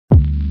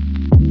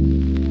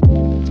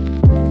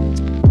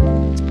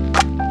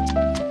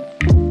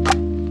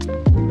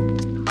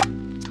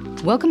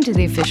Welcome to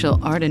the official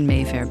Art in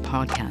Mayfair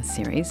podcast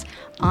series.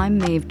 I'm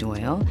Maeve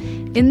Doyle.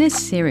 In this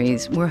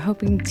series, we're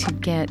hoping to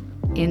get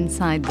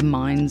inside the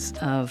minds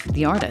of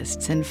the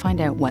artists and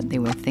find out what they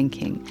were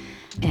thinking.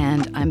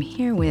 And I'm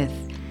here with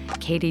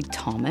Katie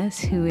Thomas,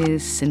 who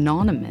is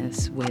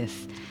synonymous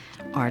with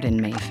Art in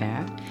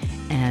Mayfair.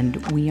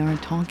 And we are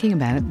talking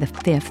about the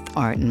fifth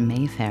Art in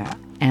Mayfair.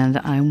 And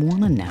I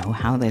want to know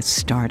how this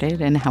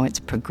started and how it's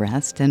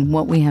progressed and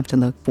what we have to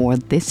look for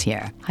this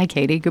year. Hi,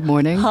 Katie. Good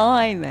morning.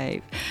 Hi,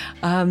 Maeve.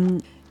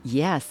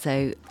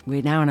 So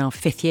we're now in our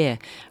fifth year.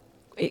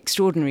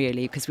 Extraordinary,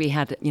 really, because we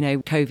had,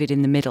 COVID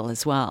in the middle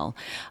as well.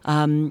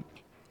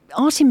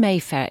 Art in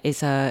Mayfair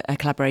is a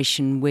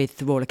collaboration with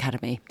the Royal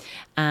Academy,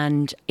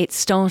 and it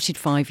started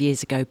 5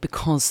 years ago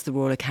because the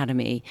Royal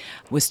Academy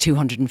was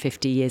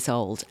 250 years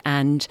old,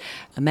 and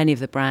many of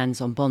the brands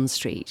on Bond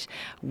Street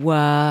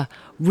were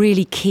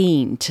really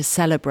keen to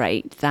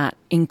celebrate that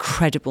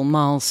incredible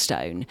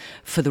milestone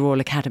for the Royal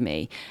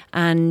Academy.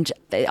 And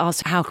they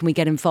asked, how can we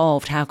get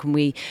involved? How can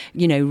we,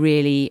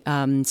 really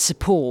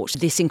support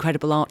this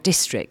incredible art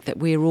district that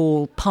we're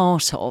all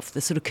part of,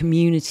 the sort of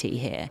community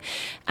here?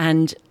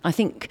 And I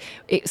think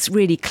it's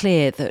really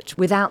clear that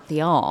without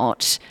the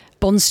art,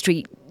 Bond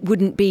Street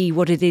wouldn't be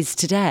what it is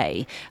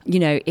today.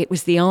 It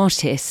was the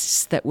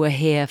artists that were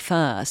here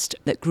first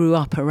that grew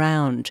up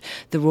around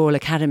the Royal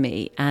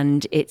Academy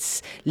and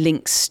its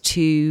links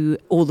to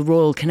all the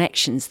royal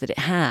connections that it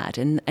had.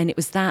 And it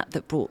was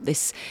that brought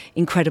this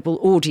incredible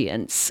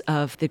audience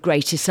of the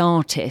greatest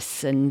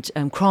artists and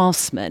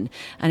craftsmen.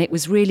 And it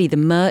was really the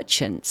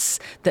merchants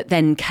that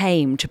then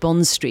came to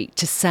Bond Street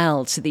to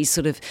sell to these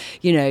sort of,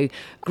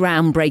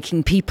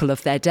 groundbreaking people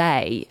of their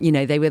day.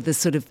 They were the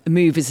sort of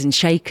movers and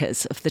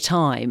shakers of the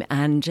time.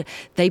 And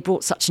they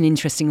brought such an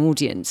interesting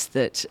audience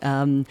that,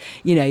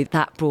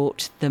 that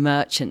brought the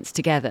merchants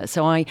together.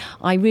 So I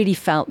really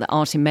felt that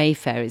Art in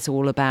Mayfair is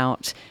all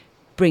about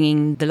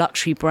bringing the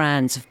luxury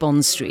brands of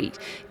Bond Street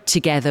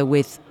together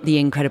with the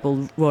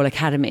incredible Royal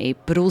Academy,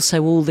 but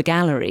also all the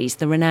galleries,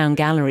 the renowned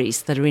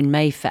galleries that are in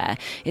Mayfair.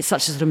 It's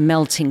such a sort of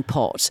melting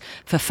pot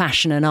for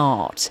fashion and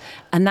art.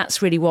 And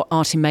that's really what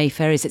Art in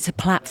Mayfair is. It's a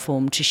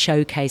platform to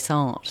showcase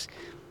art.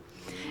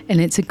 And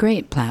it's a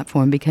great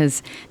platform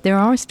because there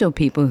are still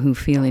people who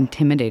feel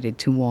intimidated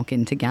to walk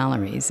into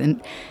galleries.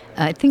 And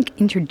I think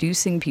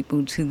introducing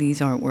people to these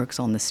artworks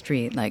on the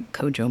street, like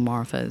Kojo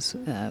Marfa's,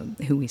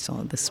 who we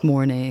saw this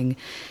morning,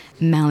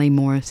 Mally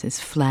Morris's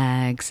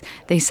flags,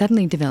 they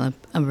suddenly develop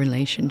a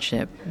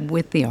relationship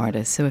with the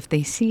artist. So if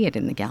they see it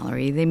in the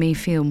gallery, they may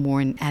feel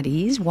more at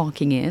ease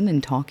walking in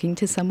and talking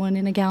to someone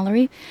in a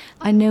gallery.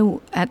 I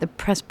know at the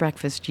press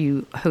breakfast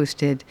you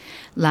hosted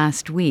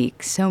last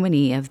week, so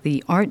many of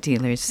the art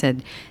dealers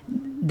said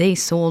they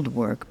sold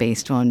work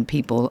based on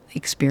people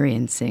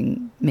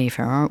experiencing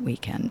Mayfair Art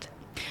Weekend.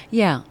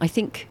 Yeah, I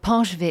think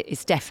part of it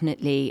is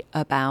definitely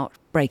about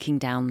breaking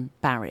down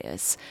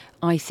barriers.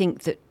 I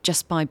think that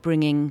just by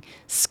bringing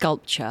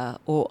sculpture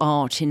or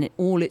art in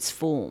all its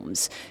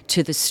forms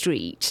to the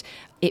street,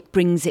 it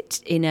brings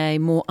it in a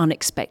more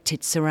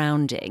unexpected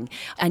surrounding,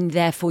 and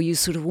therefore you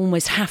sort of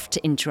almost have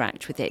to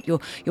interact with it.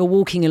 You're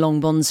walking along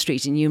Bond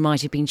Street and you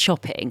might have been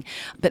shopping,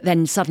 but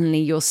then suddenly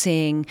you're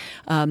seeing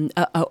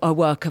a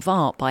work of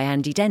art by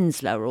Andy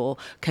Densler or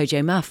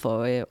Kojo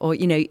Marfa, or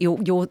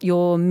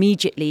you're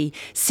immediately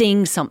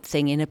seeing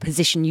something in a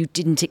position you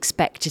didn't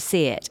expect to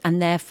see it,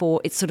 and therefore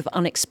it's sort of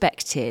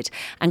unexpected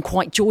and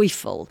quite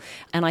joyful.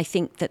 And I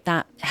think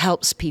that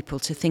helps people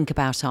to think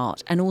about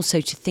art and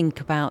also to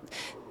think about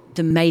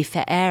the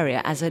Mayfair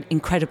area as an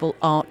incredible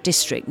art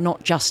district,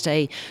 not just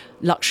a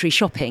luxury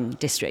shopping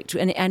district.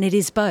 And it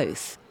is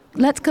both.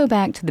 Let's go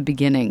back to the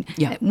beginning.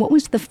 Yeah. What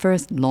was the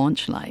first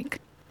launch like?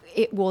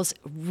 It was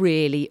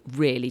really,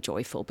 really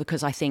joyful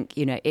because I think,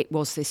 it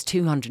was this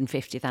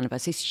 250th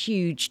anniversary, this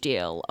huge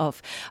deal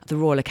of the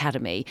Royal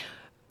Academy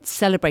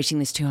celebrating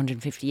this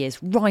 250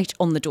 years right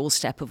on the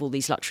doorstep of all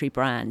these luxury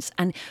brands.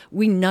 And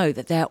we know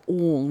that they're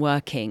all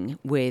working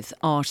with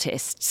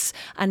artists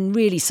and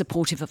really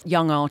supportive of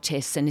young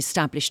artists and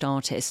established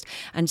artists.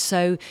 And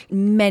so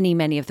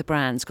many of the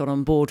brands got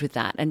on board with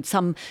that. And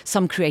some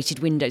created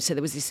windows. So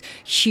there was this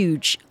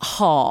huge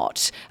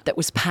heart that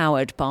was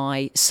powered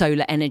by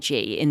solar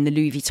energy in the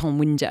Louis Vuitton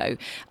window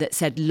that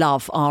said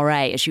 "Love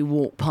RA" as you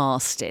walk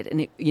past it. And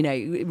it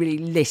really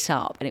lit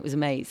up and it was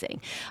amazing.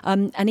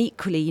 And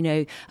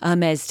equally,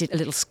 Hermes did a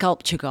little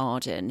sculpture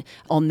garden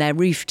on their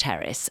roof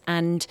terrace,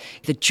 and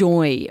the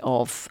joy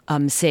of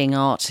seeing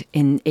art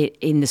in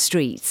the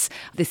streets,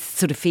 this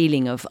sort of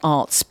feeling of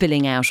art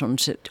spilling out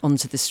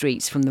onto the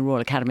streets from the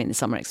Royal Academy in the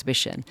summer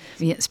exhibition.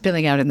 Yeah,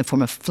 spilling out in the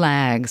form of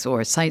flags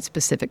or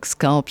site-specific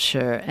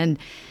sculpture. And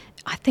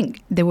I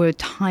think there were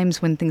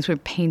times when things were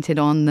painted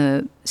on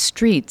the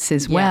streets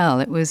as well.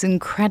 It was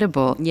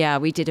incredible. Yeah,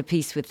 we did a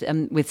piece with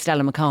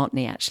Stella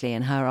McCartney actually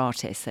and her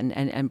artists,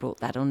 and brought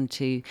that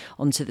onto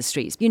the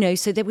streets.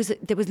 So there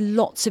was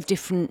lots of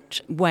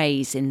different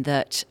ways in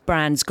that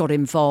brands got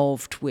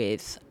involved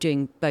with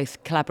doing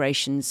both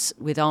collaborations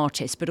with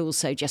artists, but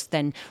also just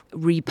then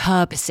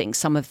repurposing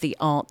some of the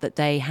art that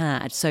they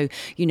had. So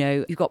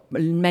you've got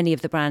many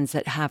of the brands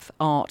that have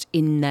art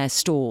in their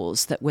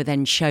stores that were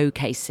then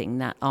showcasing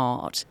that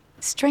art.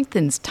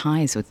 Strengthens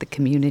ties with the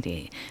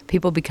community.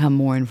 People become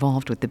more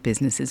involved with the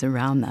businesses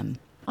around them.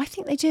 I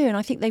think they do, and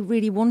I think they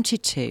really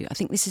wanted to. I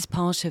think this is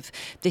part of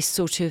this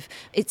sort of,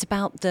 it's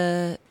about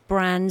the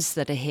brands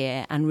that are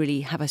here and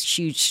really have a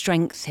huge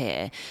strength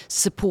here,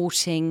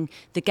 supporting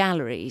the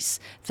galleries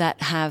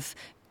that have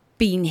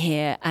been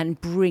here and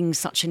bring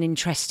such an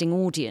interesting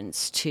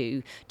audience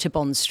to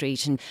Bond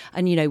Street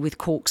and with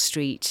Cork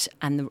Street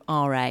and the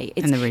RA.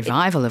 And the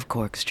revival of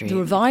Cork Street. The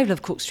revival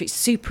of Cork Street is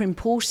super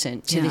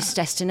important to this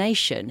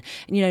destination.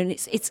 And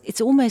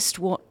it's almost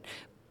what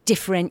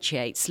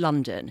differentiates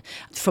London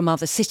from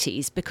other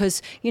cities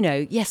because,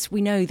 yes,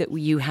 we know that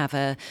you have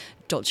a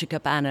Dolce &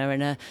 Gabbana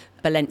and a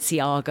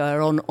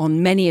Balenciaga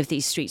on many of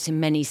these streets in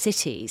many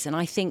cities. And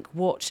I think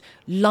what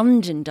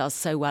London does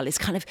so well is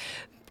kind of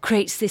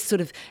creates this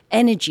sort of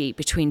energy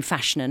between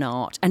fashion and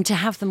art, and to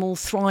have them all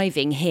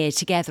thriving here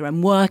together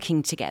and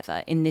working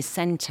together in this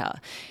centre,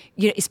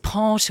 is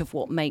part of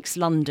what makes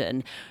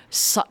London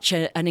such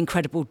an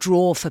incredible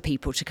draw for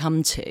people to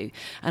come to.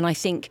 And I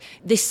think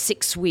this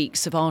 6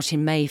 weeks of Art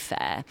in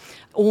Mayfair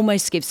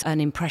almost gives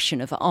an impression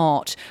of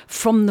art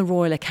from the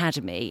Royal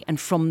Academy and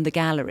from the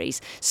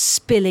galleries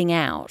spilling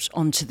out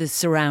onto the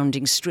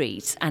surrounding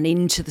streets and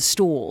into the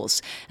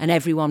stores, and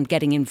everyone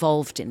getting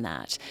involved in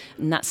that.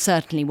 And that's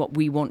certainly what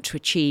we want to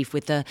achieve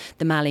with the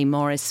Mally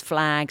Morris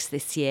flags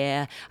this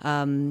year,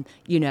 and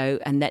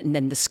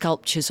then the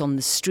sculptures on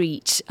the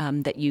street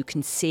that you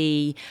can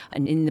see.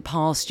 And in the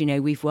past,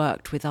 we've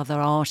worked with other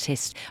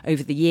artists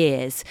over the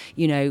years.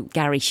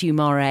 Gary Hugh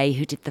Moray,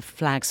 who did the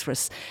flags for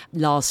us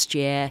last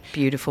year.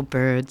 Beautiful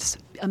birds.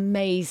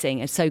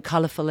 Amazing and so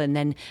colourful. And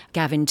then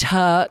Gavin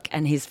Turk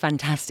and his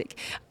fantastic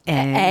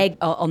egg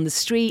on the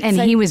street. And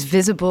he was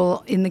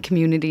visible in the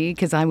community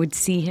because I would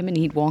see him and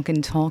he'd walk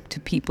and talk to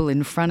people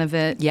in front of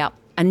it. Yep.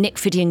 And Nick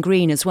Fidian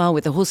Green as well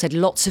with the horse head.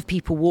 Lots of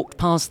people walked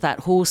past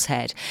that horse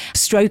head,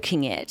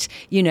 stroking it,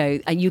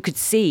 and you could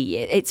see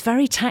it's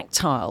very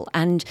tactile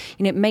and,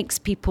 it makes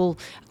people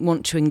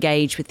want to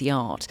engage with the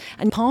art.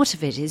 And part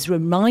of it is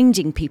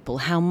reminding people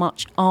how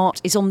much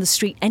art is on the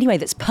street anyway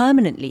that's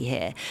permanently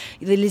here.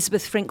 The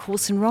Elizabeth Frink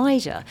Horse and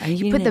Rider. And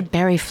you put the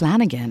Barry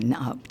Flanagan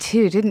up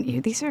too, didn't you?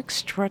 These are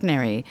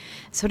extraordinary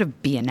sort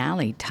of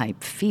Biennale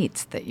type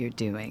feats that you're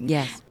doing.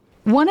 Yes.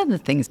 One of the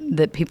things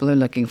that people are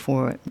looking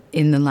for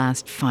in the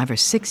last 5 or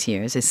 6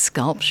 years is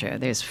sculpture.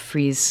 There's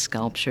Frieze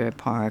Sculpture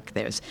Park,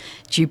 there's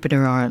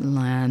Jupiter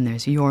Artland,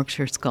 there's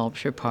Yorkshire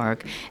Sculpture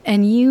Park,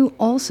 and you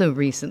also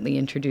recently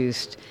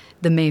introduced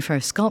the Mayfair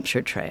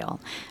Sculpture Trail.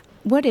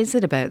 What is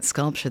it about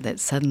sculpture that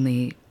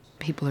suddenly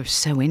people are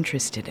so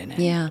interested in it?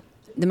 Yeah.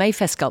 The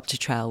Mayfair Sculpture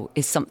Trail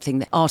is something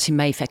that Art in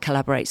Mayfair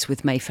collaborates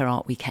with Mayfair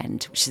Art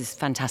Weekend, which is a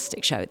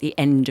fantastic show at the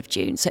end of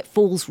June. So it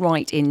falls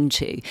right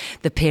into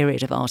the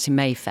period of Art in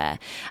Mayfair.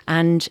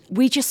 And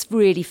we just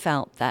really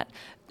felt that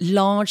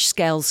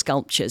large-scale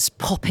sculptures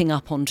popping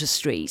up onto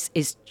streets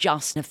is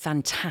just a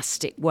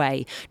fantastic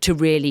way to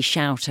really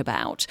shout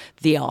about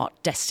the art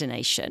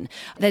destination.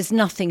 There's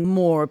nothing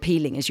more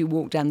appealing as you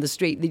walk down the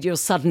street that you're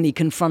suddenly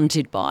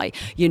confronted by,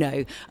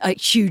 a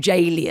huge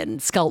alien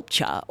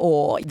sculpture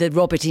or the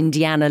Robert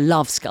Indiana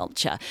Love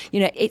sculpture.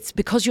 It's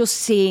because you're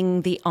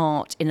seeing the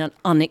art in an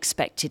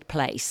unexpected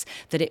place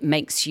that it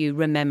makes you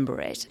remember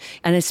it.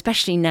 And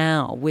especially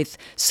now with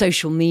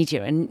social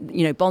media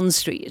and, Bond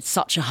Street, it's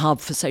such a hub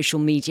for social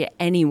media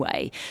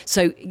anyway.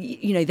 So,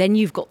 then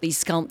you've got these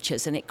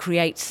sculptures and it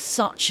creates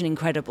such an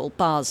incredible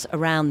buzz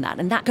around that.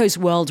 And that goes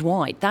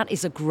worldwide. That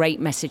is a great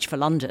message for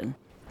London.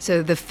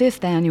 So the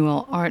 5th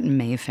annual Art in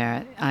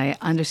Mayfair, I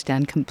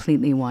understand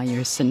completely why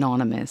you're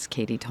synonymous,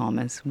 Katie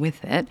Thomas,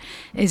 with it.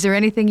 Is there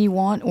anything you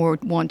want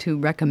to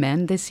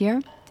recommend this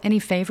year? Any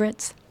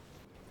favorites?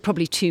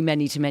 Probably too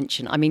many to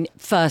mention. I mean,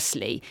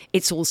 firstly,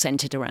 it's all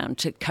centred around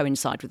to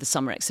coincide with the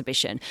summer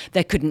exhibition.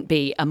 There couldn't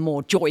be a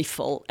more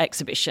joyful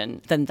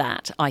exhibition than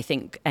that, I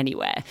think,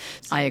 anywhere.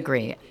 So, I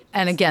agree.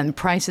 And again,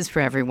 prices for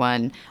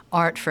everyone,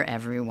 art for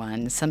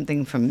everyone,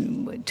 something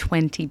from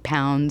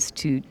 £20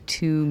 to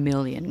 $2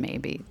 million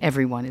maybe.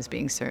 Everyone is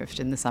being served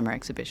in the summer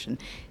exhibition.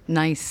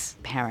 Nice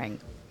pairing.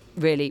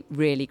 Really,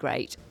 really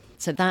great.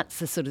 So that's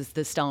the sort of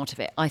the start of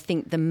it. I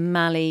think the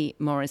Mali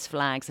Morris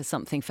flags are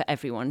something for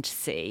everyone to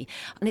see.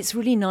 And it's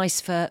really nice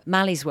for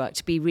Mali's work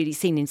to be really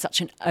seen in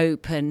such an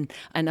open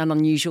and an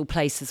unusual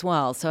place as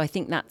well. So I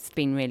think that's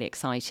been really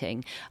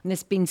exciting. And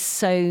there's been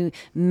so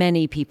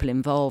many people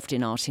involved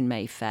in Art in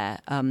Mayfair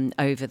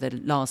over the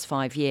last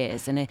 5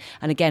 years. And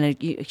again,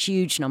 a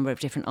huge number of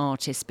different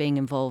artists being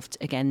involved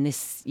again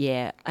this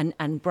year,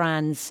 and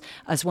brands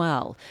as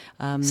well.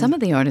 Some of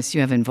the artists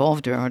you have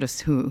involved are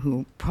artists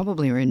who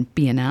probably are in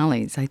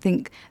biennales. I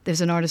think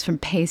there's an artist from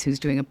Pace who's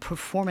doing a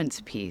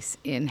performance piece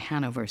in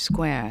Hanover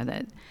Square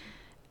that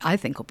I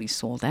think will be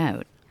sold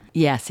out.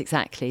 Yes,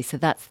 exactly. So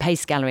that's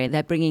Pace Gallery.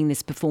 They're bringing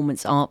this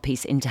performance art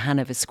piece into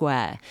Hanover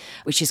Square,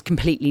 which is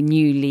completely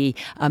newly,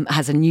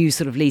 has a new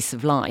sort of lease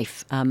of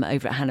life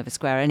over at Hanover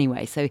Square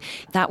anyway. So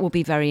that will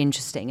be very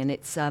interesting. And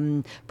it's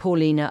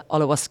Paulina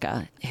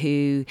Olawaska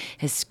who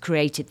has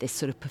created this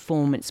sort of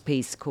performance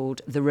piece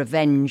called The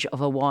Revenge of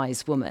a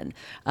Wise Woman,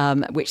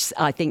 which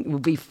I think will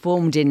be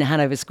formed in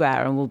Hanover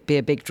Square and will be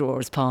a big draw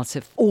as part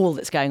of all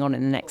that's going on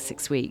in the next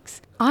 6 weeks.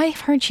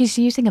 I've heard she's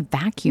using a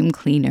vacuum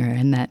cleaner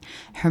and that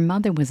her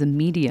mother was a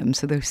medium.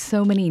 So there's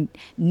so many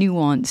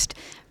nuanced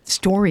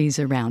stories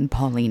around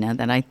Paulina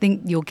that I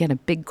think you'll get a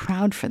big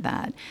crowd for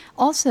that.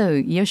 Also,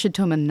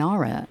 Yoshitomo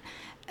Nara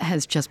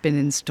has just been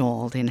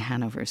installed in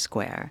Hanover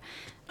Square.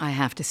 I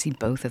have to see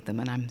both of them,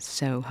 and I'm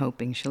so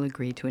hoping she'll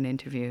agree to an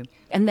interview.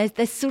 And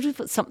there's sort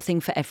of something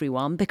for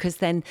everyone, because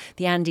then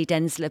the Andy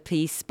Densler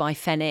piece by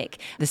Fenwick,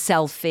 the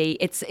selfie,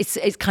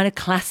 it's kind of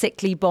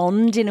classically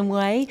Bond in a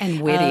way.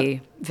 And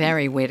witty,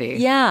 very witty.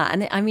 Yeah,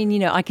 and I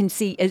mean, I can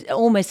see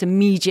almost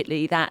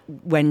immediately that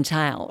went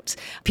out.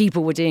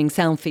 People were doing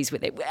selfies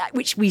with it,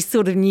 which we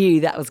sort of knew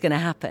that was going to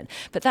happen.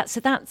 But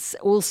that's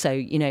also,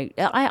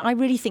 I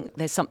really think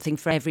there's something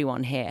for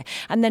everyone here.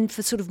 And then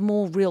for sort of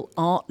more real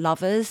art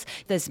lovers,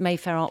 there's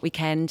Mayfair Art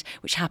Weekend,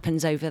 which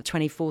happens over the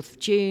 24th of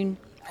June.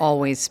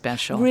 Always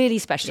special. Really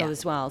special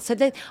as well. So,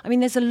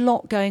 there's a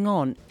lot going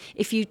on.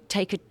 If you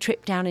take a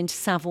trip down into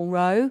Savile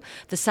Row,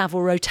 the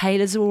Savile Row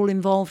tailors are all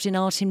involved in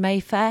Art in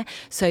Mayfair.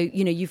 So,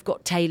 you've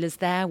got tailors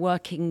there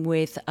working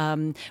with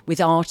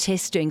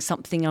artists doing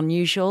something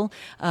unusual.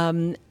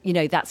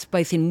 That's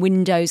both in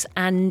windows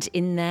and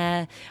in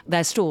their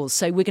stores.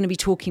 So we're going to be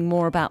talking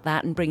more about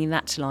that and bringing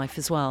that to life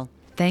as well.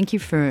 Thank you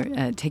for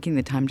taking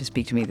the time to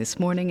speak to me this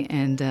morning,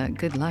 and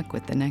good luck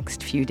with the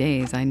next few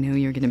days. I know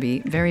you're going to be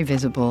very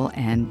visible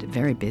and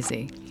very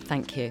busy.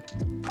 Thank you.